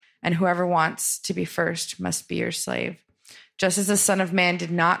and whoever wants to be first must be your slave. Just as the Son of Man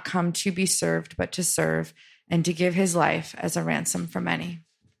did not come to be served, but to serve, and to give his life as a ransom for many.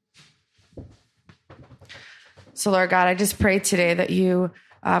 So, Lord God, I just pray today that you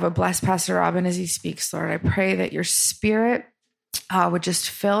would bless Pastor Robin as he speaks, Lord. I pray that your Spirit would just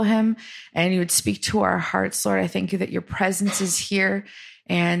fill him and you would speak to our hearts, Lord. I thank you that your presence is here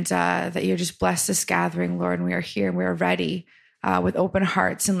and that you just bless this gathering, Lord. And we are here and we are ready with open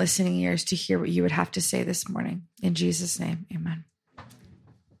hearts and listening ears to hear what you would have to say this morning. In Jesus' name, amen.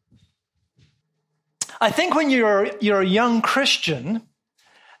 I think when you're a young Christian,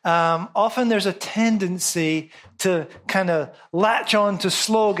 often there's a tendency to kind of latch on to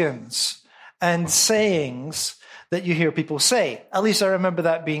slogans and sayings that you hear people say. At least I remember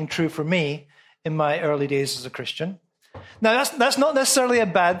that being true for me in my early days as a Christian. Now, that's not necessarily a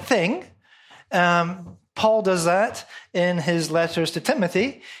bad thing. Paul does that in his letters to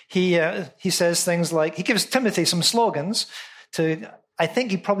Timothy. He says things like, he gives Timothy some slogans I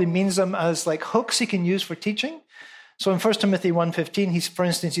think he probably means them as like hooks he can use for teaching. So in 1 Timothy 1:15, for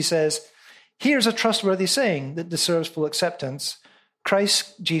instance, he says, here's a trustworthy saying that deserves full acceptance.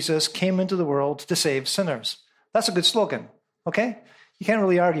 Christ Jesus came into the world to save sinners. That's a good slogan, okay? You can't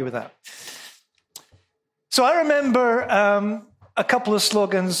really argue with that. So I remember a couple of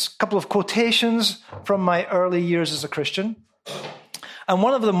slogans, a couple of quotations from my early years as a Christian. And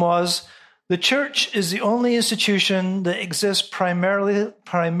one of them was, the church is the only institution that exists primarily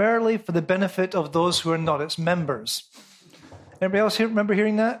for the benefit of those who are not its members. Anybody else here remember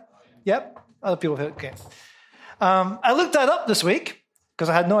hearing that? Yep, other people have. Okay. I looked that up this week because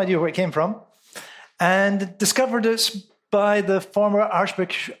I had no idea where it came from, and discovered it's by the former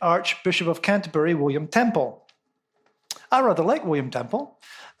Archbishop of Canterbury, William Temple. I rather like William Temple.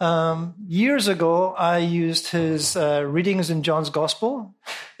 Years ago, I used his readings in John's Gospel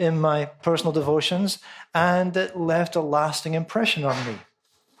in my personal devotions, and it left a lasting impression on me.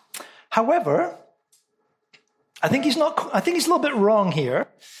 However, I think he's a little bit wrong here,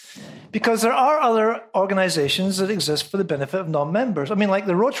 because there are other organizations that exist for the benefit of non-members. I mean, like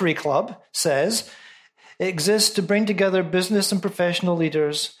the Rotary Club says, it exists to bring together business and professional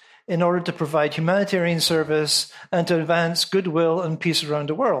leaders in order to provide humanitarian service and to advance goodwill and peace around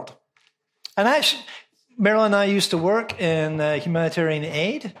the world. And actually, Marilyn and I used to work in humanitarian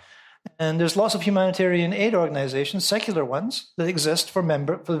aid, and there's lots of humanitarian aid organizations, secular ones, that exist for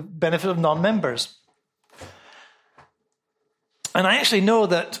the benefit of non-members. And I actually know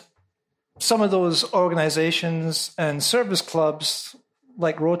that some of those organizations and service clubs,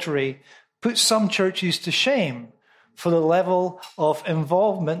 like Rotary, put some churches to shame for the level of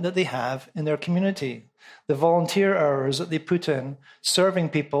involvement that they have in their community, the volunteer hours that they put in serving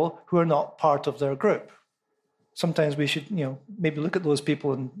people who are not part of their group. Sometimes we should, maybe look at those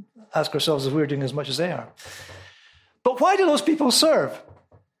people and ask ourselves if we're doing as much as they are. But why do those people serve?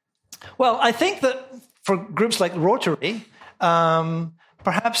 Well, I think that for groups like Rotary,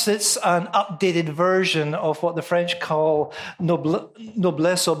 perhaps it's an updated version of what the French call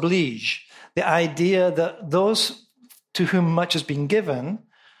noblesse oblige, the idea that those to whom much has been given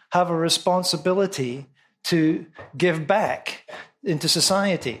have a responsibility to give back into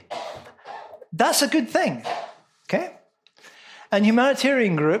society. That's a good thing, okay? And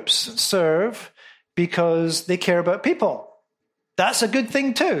humanitarian groups serve because they care about people. That's a good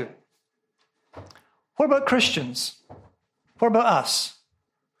thing too. What about Christians? What about us?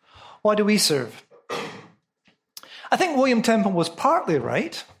 Why do we serve? I think William Temple was partly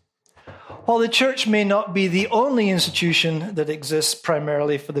right. While the church may not be the only institution that exists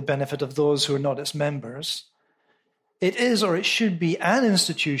primarily for the benefit of those who are not its members, it is, or it should be, an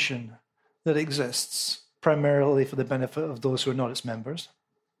institution that exists primarily for the benefit of those who are not its members.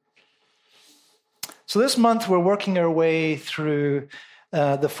 So this month we're working our way through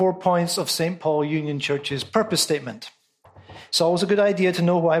the 4 points of St. Paul Union Church's purpose statement. It's always a good idea to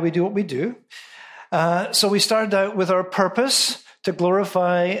know why we do what we do. So we started out with our purpose, to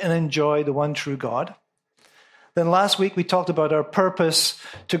glorify and enjoy the one true God. Then last week we talked about our purpose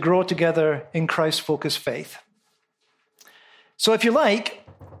to grow together in Christ-focused faith. So if you like,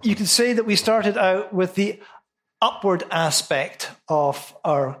 you could say that we started out with the upward aspect of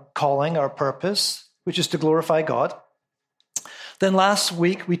our calling, our purpose, which is to glorify God. Then last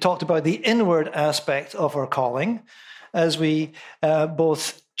week we talked about the inward aspect of our calling as we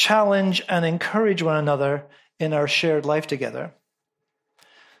both challenge and encourage one another in our shared life together.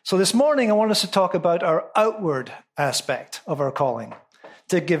 So this morning, I want us to talk about our outward aspect of our calling,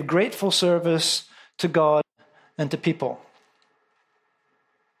 to give grateful service to God and to people.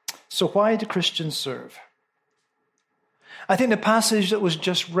 So why do Christians serve? I think the passage that was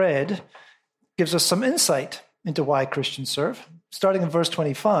just read gives us some insight into why Christians serve. Starting in verse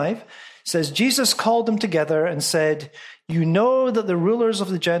 25, it says, Jesus called them together and said, "You know that the rulers of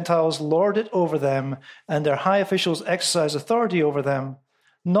the Gentiles lord it over them, and their high officials exercise authority over them.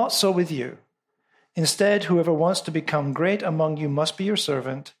 Not so with you. Instead, whoever wants to become great among you must be your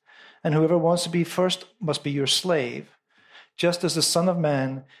servant, and whoever wants to be first must be your slave, just as the Son of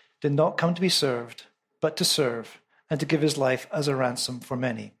Man did not come to be served, but to serve, and to give his life as a ransom for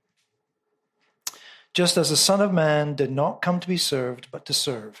many. Just as the Son of Man did not come to be served, but to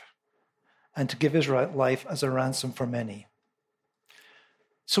serve, and to give his life as a ransom for many."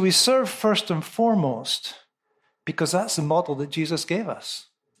 So we serve first and foremost because that's the model that Jesus gave us.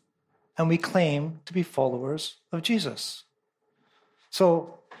 And we claim to be followers of Jesus.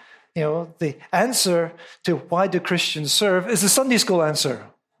 So, the answer to why do Christians serve is the Sunday school answer,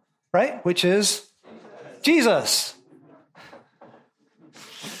 right? Which is Jesus.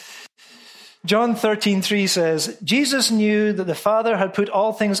 John 13:3 says, Jesus knew that the Father had put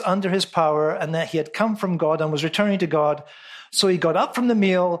all things under his power and that he had come from God and was returning to God. So he got up from the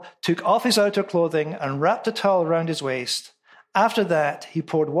meal, took off his outer clothing, and wrapped a towel around his waist. After that, he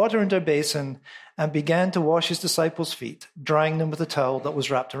poured water into a basin and began to wash his disciples' feet, drying them with the towel that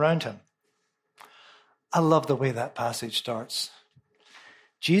was wrapped around him. I love the way that passage starts.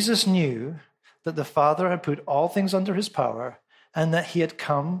 Jesus knew that the Father had put all things under his power and that he had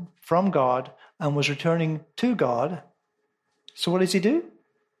come from God and was returning to God. So what does he do?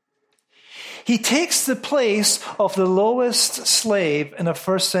 He takes the place of the lowest slave in a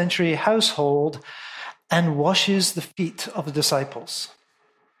first century household and washes the feet of the disciples.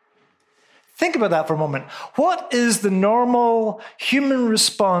 Think about that for a moment. What is the normal human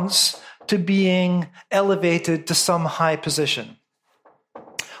response to being elevated to some high position?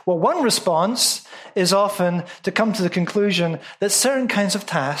 Well, one response is often to come to the conclusion that certain kinds of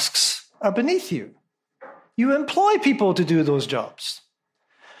tasks are beneath you. You employ people to do those jobs.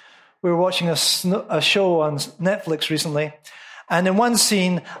 We were watching a show on Netflix recently, and in one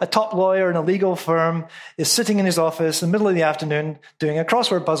scene, a top lawyer in a legal firm is sitting in his office in the middle of the afternoon doing a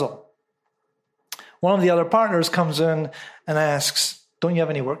crossword puzzle. One of the other partners comes in and asks, "Don't you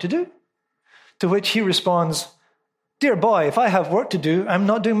have any work to do?" To which he responds, "Dear boy, if I have work to do, I'm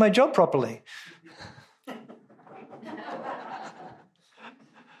not doing my job properly."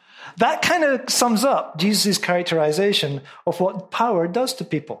 That kind of sums up Jesus' characterization of what power does to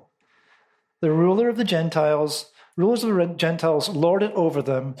people. The rulers of the Gentiles lord it over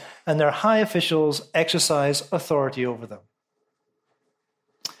them, and their high officials exercise authority over them.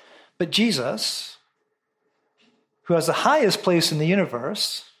 But Jesus, who has the highest place in the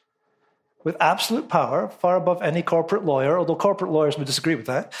universe, with absolute power, far above any corporate lawyer, although corporate lawyers would disagree with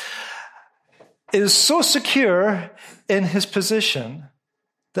that, is so secure in his position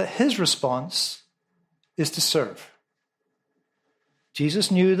that his response is to serve.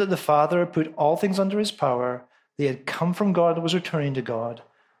 Jesus knew that the Father had put all things under his power. He had come from God and was returning to God.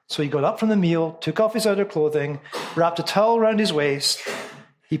 So he got up from the meal, took off his outer clothing, wrapped a towel around his waist.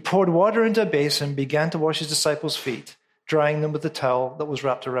 He poured water into a basin, began to wash his disciples' feet, drying them with the towel that was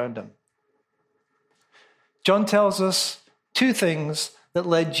wrapped around him. John tells us two things that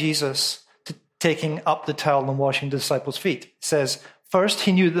led Jesus to taking up the towel and washing the disciples' feet. He says, first,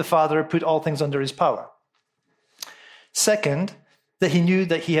 he knew that the Father had put all things under his power. Second, that he knew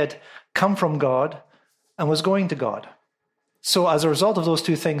that he had come from God and was going to God. So as a result of those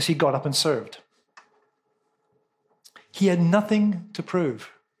two things, he got up and served. He had nothing to prove.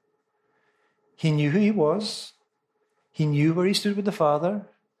 He knew who he was. He knew where he stood with the Father.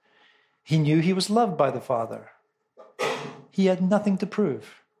 He knew he was loved by the Father. He had nothing to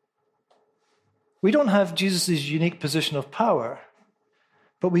prove. We don't have Jesus' unique position of power,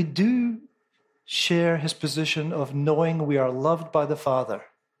 but we do share his position of knowing we are loved by the Father,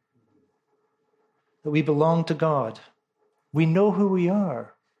 that we belong to God. We know who we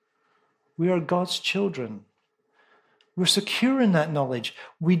are. We are God's children. We're secure in that knowledge.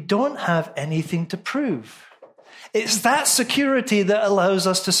 We don't have anything to prove. It's that security that allows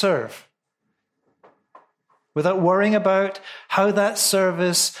us to serve, without worrying about how that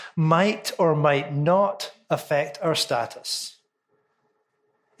service might or might not affect our status.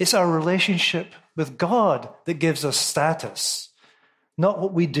 It's our relationship with God that gives us status, not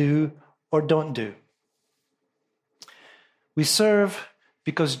what we do or don't do. We serve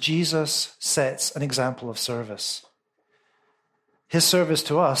because Jesus sets an example of service. His service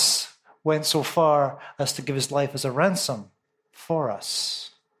to us went so far as to give his life as a ransom for us.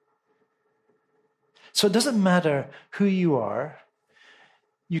 So it doesn't matter who you are,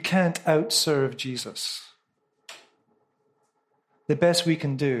 you can't outserve Jesus. the best we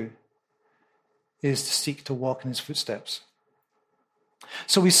can do is to seek to walk in his footsteps.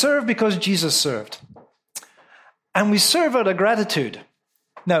 So we serve because Jesus served. And we serve out of gratitude.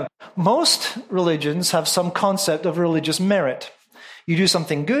 Now, most religions have some concept of religious merit. You do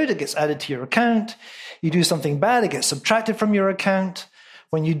something good, it gets added to your account. You do something bad, it gets subtracted from your account.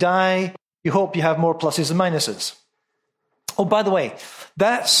 When you die, you hope you have more pluses and minuses. Oh, by the way,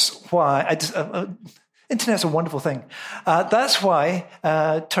 that's why internet's a wonderful thing. That's why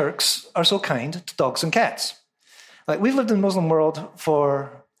Turks are so kind to dogs and cats. Like, we've lived in the Muslim world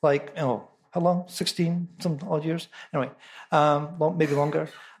for how long? 16 some odd years. Anyway, maybe longer.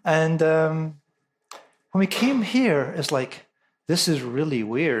 And when we came here, it's like, this is really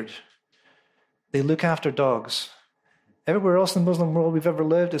weird. They look after dogs. Everywhere else in the Muslim world we've ever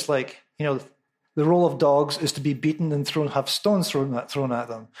lived, it's like, the role of dogs is to be beaten and have stones thrown at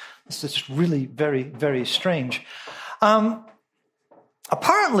them. It's just really very, very strange.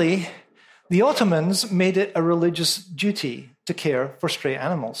 Apparently, the Ottomans made it a religious duty to care for stray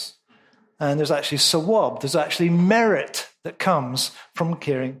animals. And there's actually sawab, there's actually merit that comes from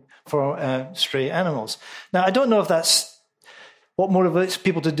caring for stray animals. Now, I don't know if that's what motivates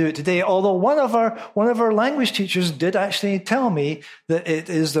people to do it today, although one of our language teachers did actually tell me that it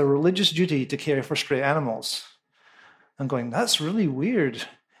is the religious duty to care for stray animals. I'm going, that's really weird.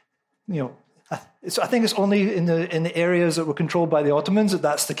 I think it's only in the areas that were controlled by the Ottomans that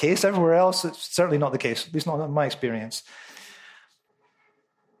that's the case. Everywhere else, it's certainly not the case, at least not in my experience.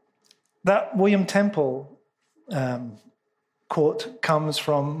 That William Temple quote comes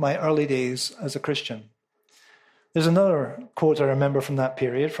from my early days as a Christian. There's another quote I remember from that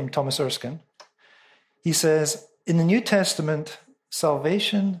period, from Thomas Erskine. He says, in the New Testament,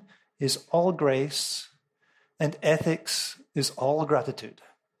 salvation is all grace and ethics is all gratitude.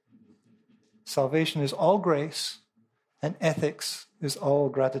 Salvation is all grace and ethics is all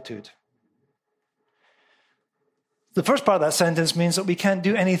gratitude. The first part of that sentence means that we can't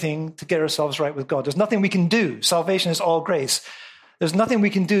do anything to get ourselves right with God. There's nothing we can do. Salvation is all grace. There's nothing we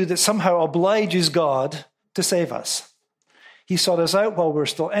can do that somehow obliges God to save us. He sought us out while we were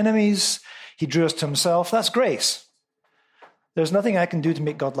still enemies. He drew us to himself. That's grace. There's nothing I can do to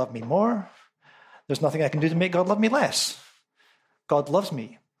make God love me more. There's nothing I can do to make God love me less. God loves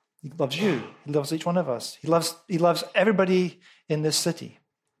me. He loves you. He loves each one of us. He loves everybody in this city.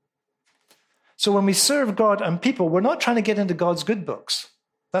 So when we serve God and people, we're not trying to get into God's good books.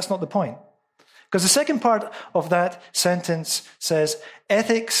 That's not the point. Because the second part of that sentence says,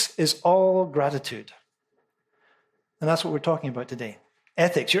 ethics is all gratitude. And that's what we're talking about today.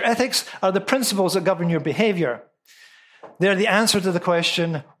 Ethics. Your ethics are the principles that govern your behavior. They're the answer to the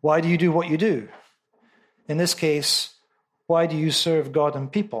question, why do you do what you do? In this case, why do you serve God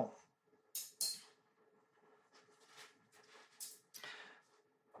and people?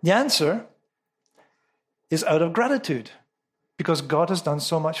 The answer is out of gratitude, because God has done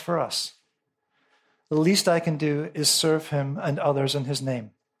so much for us. The least I can do is serve him and others in his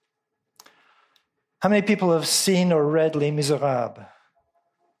name. How many people have seen or read Les Miserables?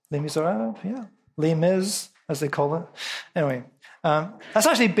 Les Miserables, yeah. Les Mis, as they call it. Anyway, that's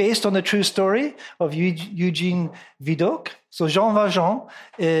actually based on the true story of Eugene Vidocq. So Jean Valjean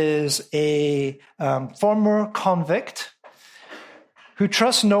is a former convict who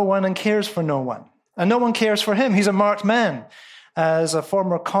trusts no one and cares for no one. And no one cares for him. He's a marked man. As a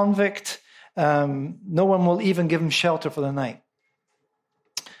former convict, no one will even give him shelter for the night.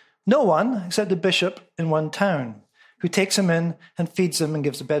 No one, except the bishop in one town, who takes him in and feeds him and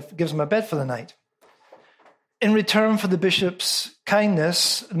gives him a bed for the night. In return for the bishop's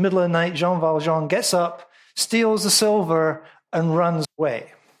kindness, in the middle of the night, Jean Valjean gets up, steals the silver, and runs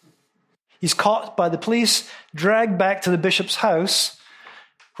away. He's caught by the police, dragged back to the bishop's house,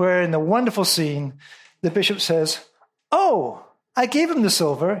 where in the wonderful scene, the bishop says, "Oh, I gave him the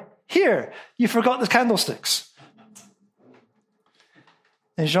silver. Here, you forgot the candlesticks."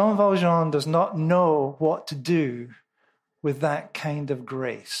 And Jean Valjean does not know what to do with that kind of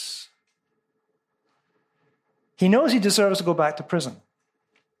grace. He knows he deserves to go back to prison.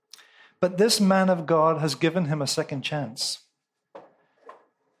 But this man of God has given him a second chance.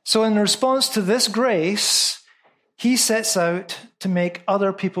 So in response to this grace, he sets out to make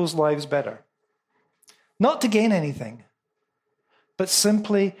other people's lives better. Not to gain anything, but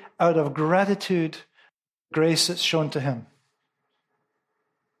simply out of gratitude, grace that's shown to him.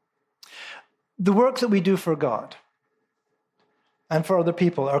 The work that we do for God and for other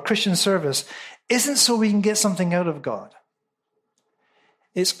people, our Christian service, isn't so we can get something out of God.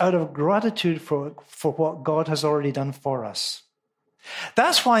 It's out of gratitude for what God has already done for us.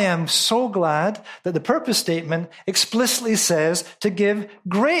 That's why I'm so glad that the purpose statement explicitly says to give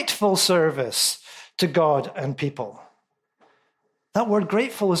grateful service to God and people. That word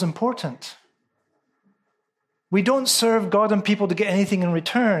grateful is important. We don't serve God and people to get anything in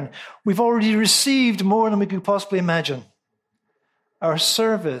return. We've already received more than we could possibly imagine. Our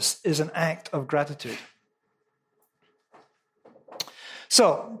service is an act of gratitude.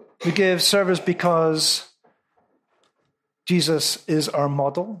 So, we give service because Jesus is our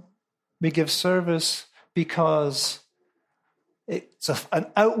model. We give service because it's an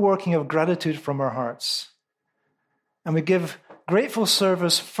outworking of gratitude from our hearts. And we give grateful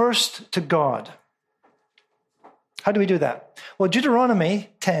service first to God. How do we do that? Well,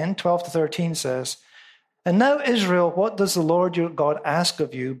 Deuteronomy 10:12-13 says, "And now, Israel, what does the Lord your God ask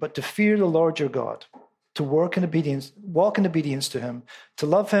of you but to fear the Lord your God, to walk in obedience to him, to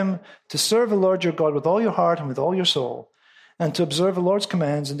love him, to serve the Lord your God with all your heart and with all your soul, and to observe the Lord's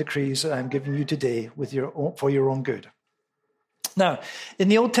commands and decrees that I am giving you today for your own good." Now, in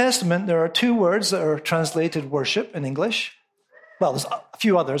the Old Testament, there are two words that are translated worship in English. Well, there's a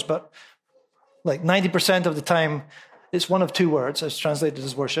few others, but like 90% of the time, it's one of two words that's translated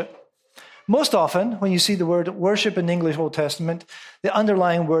as worship. Most often, when you see the word worship in English Old Testament, the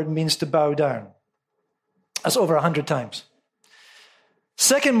underlying word means to bow down. That's over 100 times.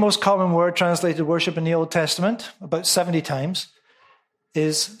 Second most common word translated worship in the Old Testament, about 70 times,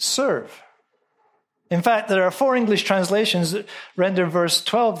 is serve. In fact, there are 4 English translations that render verse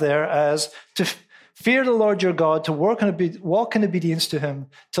 12 there as to fear the Lord your God, to walk in obedience to him,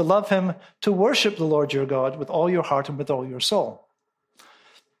 to love him, to worship the Lord your God with all your heart and with all your soul.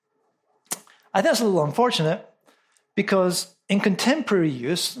 I think that's a little unfortunate because in contemporary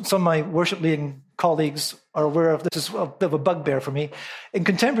use, some of my worship leading colleagues are aware of this, is a bit of a bugbear for me. In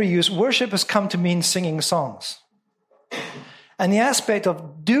contemporary use, worship has come to mean singing songs. And the aspect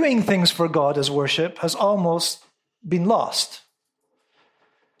of doing things for God as worship has almost been lost.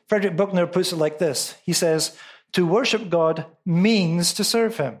 Frederick Buechner puts it like this. He says, to worship God means to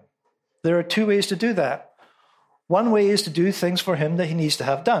serve him. There are 2 ways to do that. One way is to do things for him that he needs to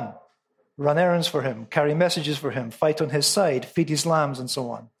have done. Run errands for him, carry messages for him, fight on his side, feed his lambs, and so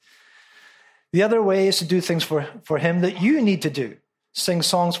on. The other way is to do things for him that you need to do. Sing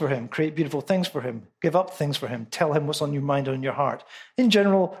songs for him, create beautiful things for him, give up things for him, tell him what's on your mind and on your heart. In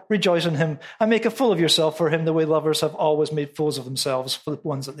general, rejoice in him and make a fool of yourself for him the way lovers have always made fools of themselves for the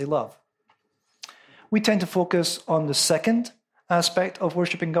ones that they love. We tend to focus on the second aspect of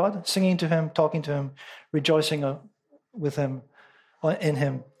worshiping God, singing to him, talking to him, rejoicing with him, in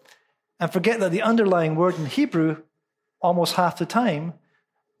him, and forget that the underlying word in Hebrew almost half the time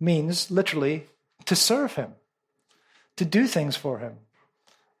means literally to serve him, to do things for him,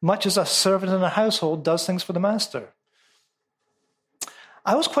 much as a servant in a household does things for the master.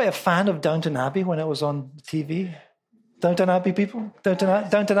 I was quite a fan of Downton Abbey when it was on TV. Downton Abbey, people?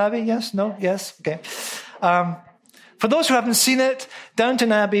 Downton Abbey? Yes? No? Yes? Okay. For those who haven't seen it,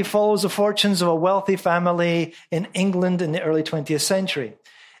 Downton Abbey follows the fortunes of a wealthy family in England in the early 20th century.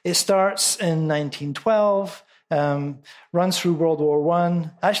 It starts in 1912, runs through World War I.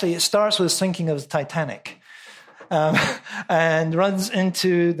 Actually, it starts with the sinking of the Titanic. And runs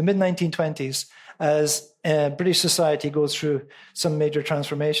into the mid-1920s as British society goes through some major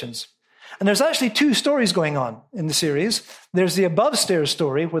transformations. And there's actually 2 stories going on in the series. There's the above stairs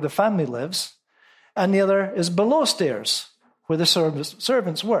story where the family lives, and the other is below stairs where the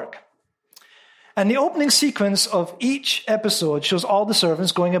servants work. And the opening sequence of each episode shows all the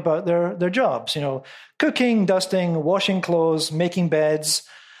servants going about their jobs, cooking, dusting, washing clothes, making beds,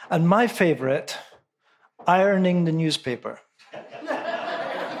 and my favorite, ironing the newspaper.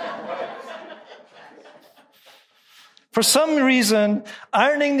 For some reason,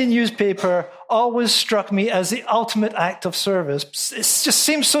 ironing the newspaper always struck me as the ultimate act of service. It just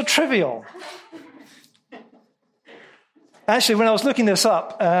seems so trivial. Actually, when I was looking this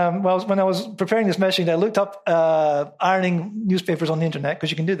up, when I was preparing this message, I looked up ironing newspapers on the internet,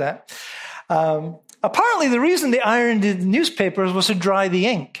 because you can do that. Apparently, the reason they ironed the newspapers was to dry the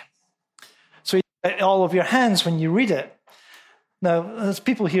ink. So you get all of your hands when you read it. Now, there's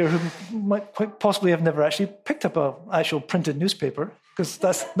people here who might quite possibly have never actually picked up an actual printed newspaper, because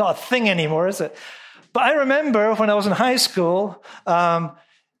that's not a thing anymore, is it? But I remember when I was in high school,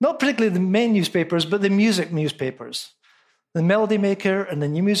 not particularly the main newspapers, but the music newspapers, the Melody Maker and the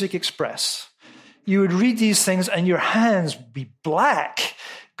New Music Express. You would read these things and your hands would be black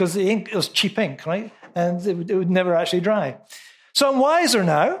because the ink was cheap ink, right? And it would never actually dry. So I'm wiser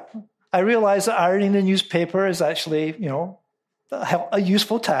now. I realize that ironing the newspaper is actually, a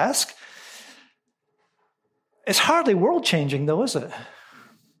useful task. It's hardly world-changing, though, is it?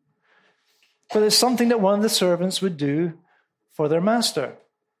 But it's something that one of the servants would do for their master,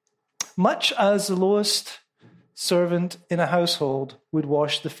 much as the lowest servant in a household would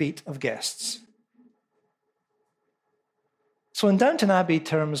wash the feet of guests. So in Downton Abbey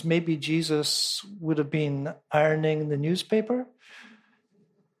terms, maybe Jesus would have been ironing the newspaper.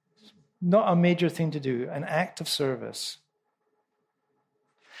 Not a major thing to do, an act of service.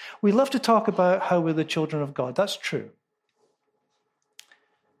 We love to talk about how we're the children of God. That's true.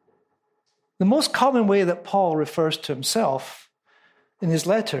 The most common way that Paul refers to himself in his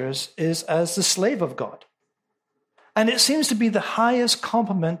letters is as the slave of God. And it seems to be the highest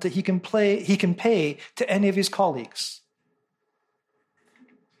compliment that he can pay to any of his colleagues.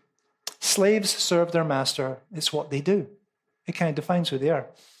 Slaves serve their master. It's what they do. It kind of defines who they are.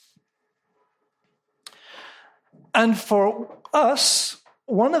 And for us,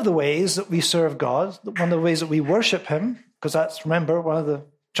 one of the ways that we serve God, one of the ways that we worship him, because that's, remember, one of the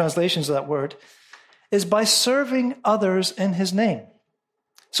translations of that word, is by serving others in his name.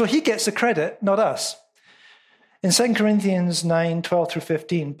 So he gets the credit, not us. In 2 Corinthians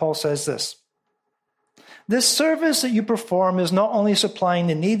 9:12-15, Paul says this: "This service that you perform is not only supplying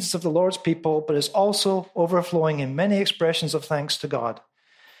the needs of the Lord's people, but is also overflowing in many expressions of thanks to God.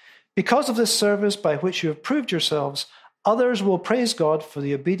 Because of this service by which you have proved yourselves, others will praise God for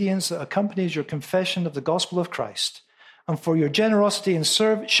the obedience that accompanies your confession of the gospel of Christ, and for your generosity in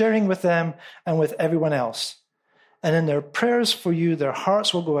sharing with them and with everyone else. And in their prayers for you, their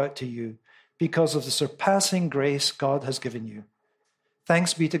hearts will go out to you because of the surpassing grace God has given you.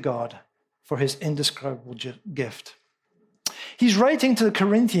 Thanks be to God for his indescribable gift." He's writing to the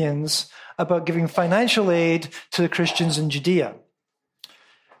Corinthians about giving financial aid to the Christians in Judea.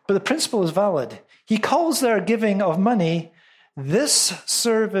 But the principle is valid. He calls their giving of money this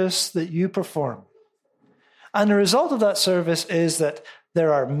service that you perform. And the result of that service is that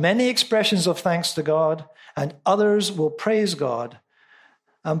there are many expressions of thanks to God, and others will praise God.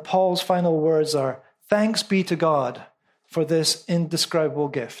 And Paul's final words are, "Thanks be to God for this indescribable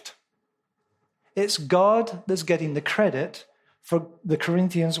gift." It's God that's getting the credit for the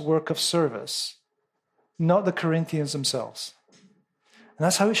Corinthians' work of service, not the Corinthians themselves. And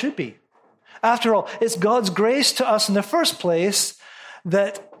that's how it should be. After all, it's God's grace to us in the first place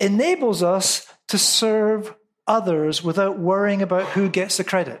that enables us to serve others without worrying about who gets the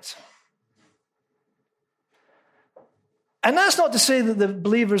credit. And that's not to say that the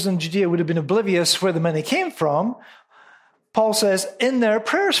believers in Judea would have been oblivious where the money came from. Paul says, in their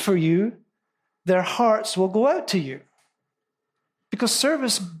prayers for you, their hearts will go out to you. Because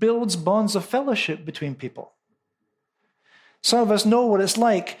service builds bonds of fellowship between people. Some of us know what it's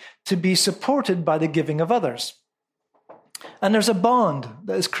like to be supported by the giving of others. And there's a bond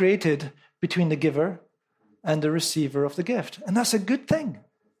that is created between the giver and the receiver of the gift. And that's a good thing.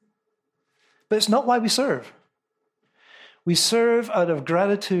 But it's not why we serve. We serve out of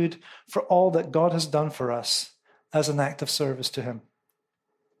gratitude for all that God has done for us as an act of service to him.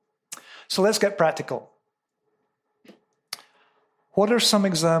 So let's get practical. What are some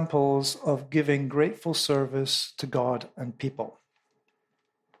examples of giving grateful service to God and people?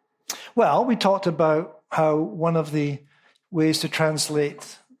 Well, we talked about how one of the ways to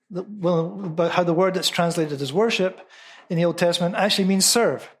translate, about how the word that's translated as worship in the Old Testament actually means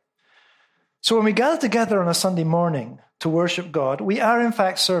serve. So when we gather together on a Sunday morning to worship God, we are in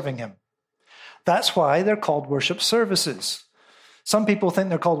fact serving him. That's why they're called worship services. Some people think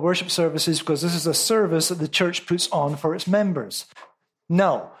they're called worship services because this is a service that the church puts on for its members.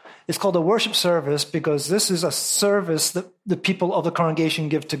 No, it's called a worship service because this is a service that the people of the congregation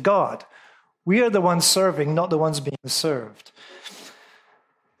give to God. We are the ones serving, not the ones being served.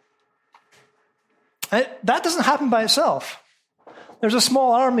 And that doesn't happen by itself. There's a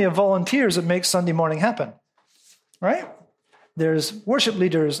small army of volunteers that makes Sunday morning happen, right? There's worship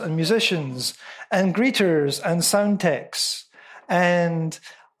leaders and musicians and greeters and sound techs and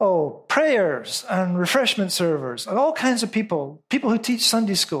prayers and refreshment servers and all kinds of people who teach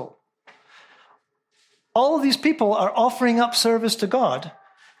Sunday school. All of these people are offering up service to God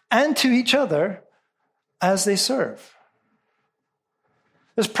and to each other as they serve.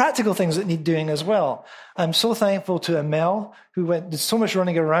 There's practical things that need doing as well. I'm so thankful to Amel, who did so much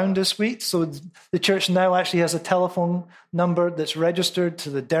running around this week. So the church now actually has a telephone number that's registered to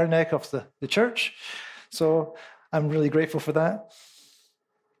the Dernek of the church. So I'm really grateful for that.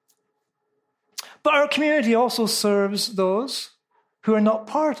 But our community also serves those who are not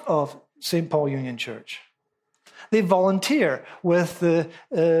part of St. Paul Union Church. They volunteer with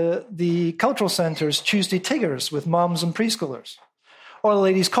the cultural centre's Tuesday Tiggers with moms and preschoolers, or the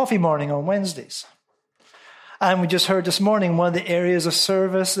ladies' coffee morning on Wednesdays. And we just heard this morning, one of the areas of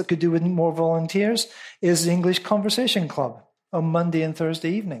service that could do with more volunteers is the English Conversation Club on Monday and Thursday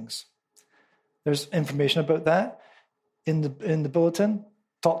evenings. There's information about that in the bulletin.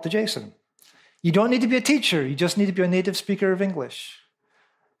 Talk to Jason. You don't need to be a teacher. You just need to be a native speaker of English.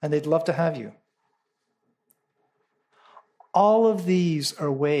 And they'd love to have you. All of these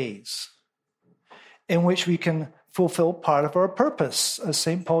are ways in which we can fulfill part of our purpose as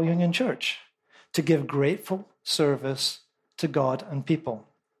St. Paul Union Church, to give grateful service to God and people.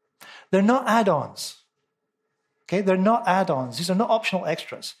 They're not add-ons. Okay, they're not add-ons. These are not optional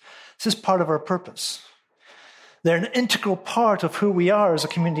extras. This is part of our purpose. They're an integral part of who we are as a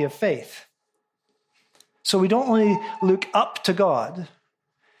community of faith. So we don't only look up to God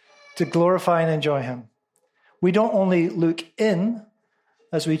to glorify and enjoy him. We don't only look in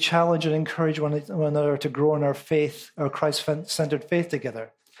as we challenge and encourage one another to grow in our faith, our Christ-centered faith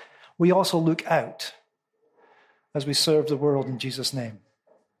together. We also look out as we serve the world in Jesus' name.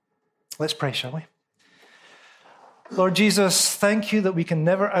 Let's pray, shall we? Lord Jesus, thank you that we can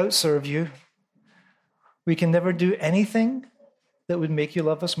never outserve you. We can never do anything that would make you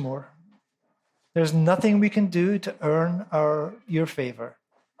love us more. There's nothing we can do to earn your favor.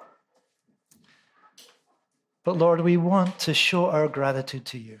 But Lord, we want to show our gratitude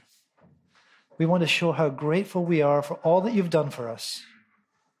to you. We want to show how grateful we are for all that you've done for us.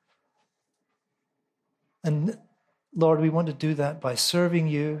 And Lord, we want to do that by serving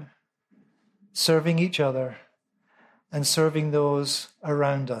you, serving each other, and serving those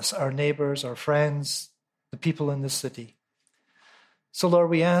around us, our neighbors, our friends, the people in this city. So Lord,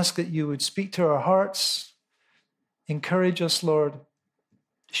 we ask that you would speak to our hearts, encourage us, Lord,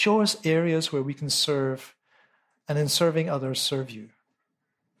 show us areas where we can serve, and in serving others, serve you.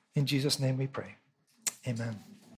 In Jesus' name we pray. Amen.